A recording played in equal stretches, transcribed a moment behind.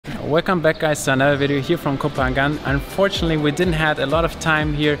Welcome back guys to another video here from Koh Phangan. Unfortunately we didn't have a lot of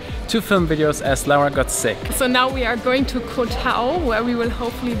time here to film videos as Laura got sick. So now we are going to Koh Tao, where we will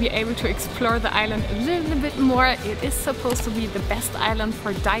hopefully be able to explore the island a little bit more. It is supposed to be the best island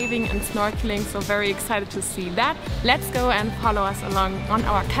for diving and snorkeling, so very excited to see that. Let's go and follow us along on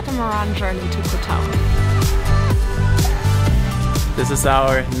our catamaran journey to Koh Tao. This is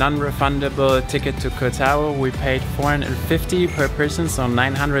our non-refundable ticket to Koh Tao. We paid 450 per person, so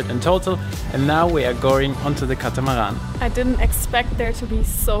 900 in total. And now we are going onto the catamaran. I didn't expect there to be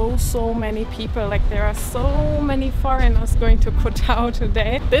so many people. Like, there are so many foreigners going to Koh Tao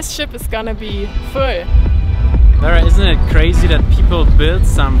today. This ship is gonna be full. Laura, isn't it crazy that people build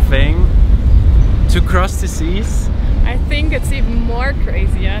something to cross the seas? I think it's even more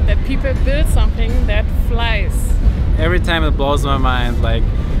crazier that people build something that flies. Every time it blows my mind, like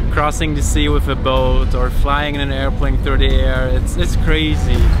crossing the sea with a boat or flying in an airplane through the air. It's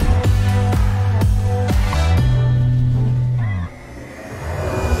crazy.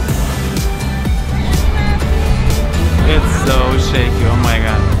 It's so shaky, oh my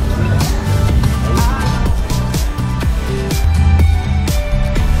god.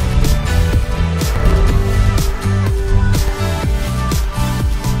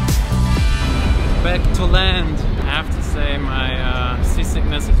 Back to land. I have to say my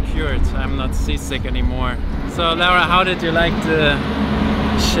seasickness is cured. I'm not seasick anymore. So Laura, how did you like the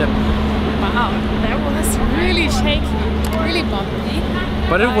ship? Wow, that was really shaky, really bumpy.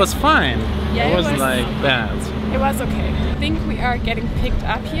 But it was fine. Yeah, it wasn't like bad. It was okay. I think we are getting picked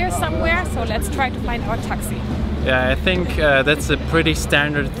up here somewhere, so let's try to find our taxi. Yeah, I think that's a pretty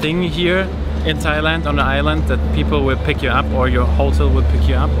standard thing here in Thailand on the island, that people will pick you up or your hotel will pick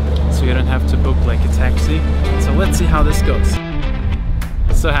you up, so you don't have to book like a taxi. So let's see how this goes.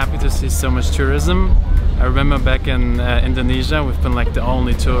 So happy to see so much tourism. I remember back in Indonesia we've been like the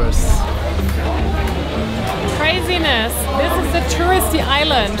only tourists. Craziness! This is a touristy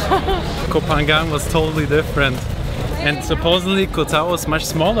island. Koh Phangan was totally different. And supposedly Koh Tao was much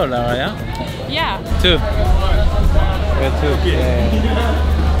smaller now, yeah? Yeah. Two. Yeah, two. Yeah.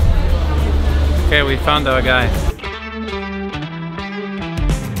 Okay, we found our guy.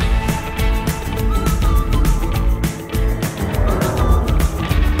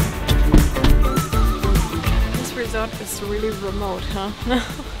 This resort is really remote, huh?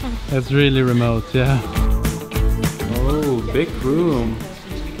 It's really remote, yeah. Oh, big room.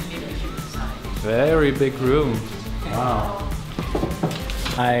 Very big room. Wow.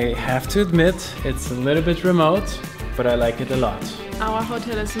 I have to admit, it's a little bit remote, but I like it a lot. Our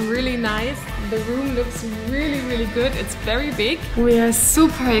hotel is really nice. The room looks really good. It's very big. We are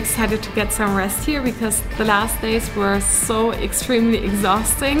super excited to get some rest here because the last days were so extremely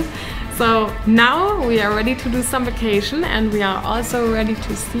exhausting. So now we are ready to do some vacation, and we are also ready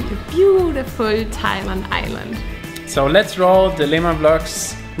to see a beautiful Thailand island. So let's roll the Lehmann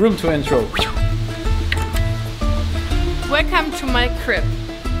vlogs room tour intro. Welcome to my crib.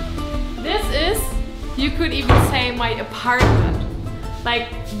 This is, you could even say, my apartment. Like,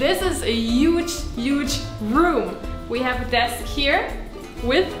 this is a huge room. We have a desk here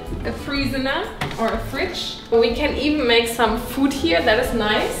with a freezer or a fridge. We can even make some food here, that is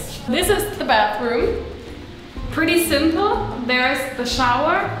nice. This is the bathroom. Pretty simple. There's the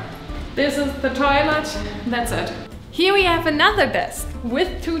shower. This is the toilet. That's it. Here we have another desk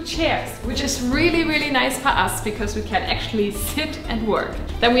with 2 chairs, which is really nice for us because we can actually sit and work.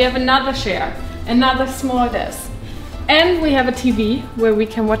 Then we have another chair, another small desk. And we have a TV where we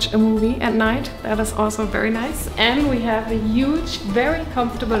can watch a movie at night. That is also very nice. And we have a huge, very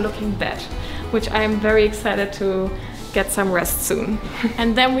comfortable looking bed, which I am very excited to get some rest soon.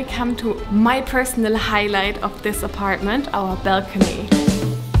 And then we come to my personal highlight of this apartment, our balcony.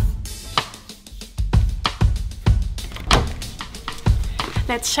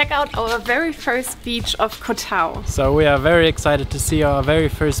 Let's check out our very first beach of Koh Tao. So we are very excited to see our very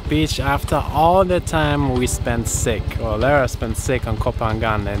first beach after all the time we spent sick. Well, Lara spent sick on Koh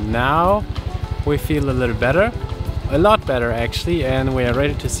Phangan, and now we feel a little better. A lot better actually, and we are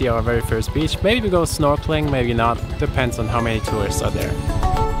ready to see our very first beach. Maybe we go snorkeling, maybe not. Depends on how many tourists are there.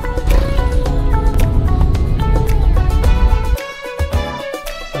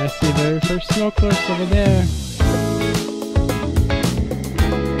 I see the very first snorkelers over there.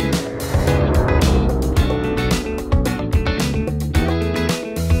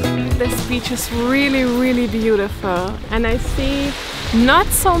 This beach is really beautiful, and I see not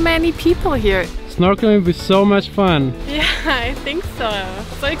so many people here. Snorkeling will be so much fun. Yeah, I think so.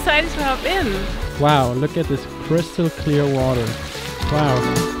 So excited to hop in. Wow, look at this crystal clear water. Wow.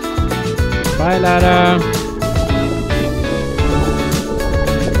 Bye, Lara.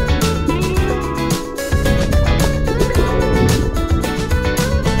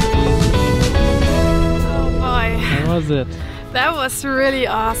 That was really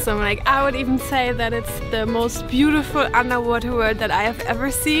awesome. Like, I would even say that it's the most beautiful underwater world that I have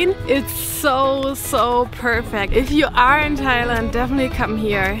ever seen. It's so perfect. If you are in Thailand, definitely come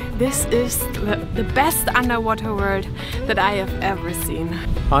here. This is the best underwater world that I have ever seen.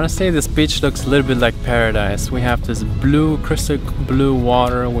 Honestly, this beach looks a little bit like paradise. We have this blue, crystal blue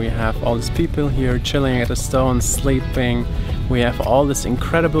water. We have all these people here chilling at the stones, sleeping. We have all this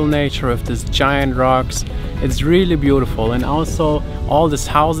incredible nature of these giant rocks. It's really beautiful, and also all this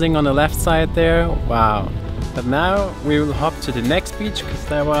housing on the left side there. Wow. But now we will hop to the next beach because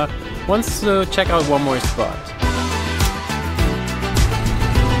Sarah wants to check out one more spot.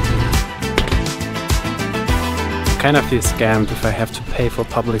 I kind of feel scammed if I have to pay for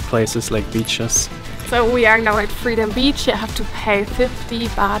public places like beaches. So we are now at Freedom Beach. You have to pay 50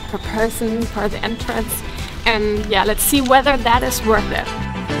 baht per person for the entrance. And yeah, let's see whether that is worth it.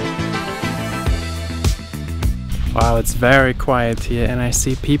 Wow, it's very quiet here, and I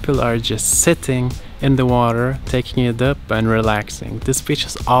see people are just sitting in the water, taking a dip and relaxing. This beach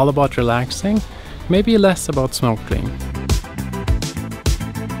is all about relaxing, maybe less about snorkeling.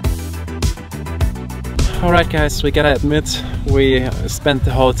 Alright guys, we gotta admit, we spent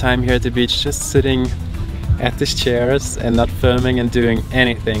the whole time here at the beach just sitting at these chairs and not filming and doing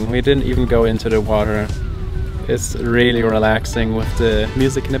anything. We didn't even go into the water. It's really relaxing with the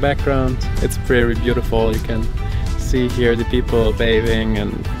music in the background. It's very beautiful. You can see here the people bathing,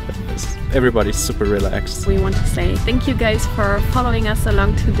 and everybody's super relaxed. We want to say thank you guys for following us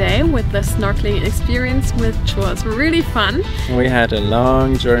along today with the snorkeling experience, which was really fun. We had a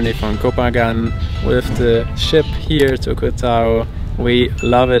long journey from Koh Phangan with the ship here to Koh Tao. We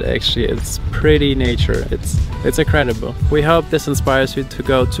love it actually. It's pretty nature. It's incredible. We hope this inspires you to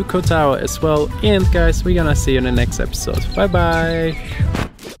go to Koh Tao as well. And guys, we're gonna see you in the next episode. Bye bye.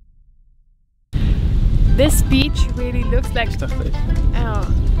 This beach really looks like... Oh,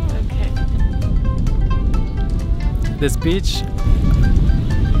 okay. This beach...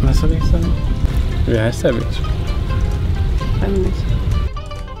 Was soll ich sagen? Wie heißt der Beach?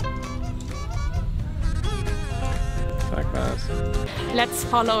 Sag was. Let's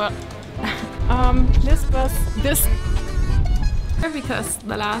follow this because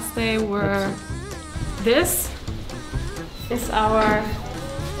the last day this is our...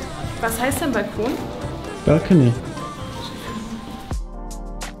 Was heißt denn Balkon? Balcony.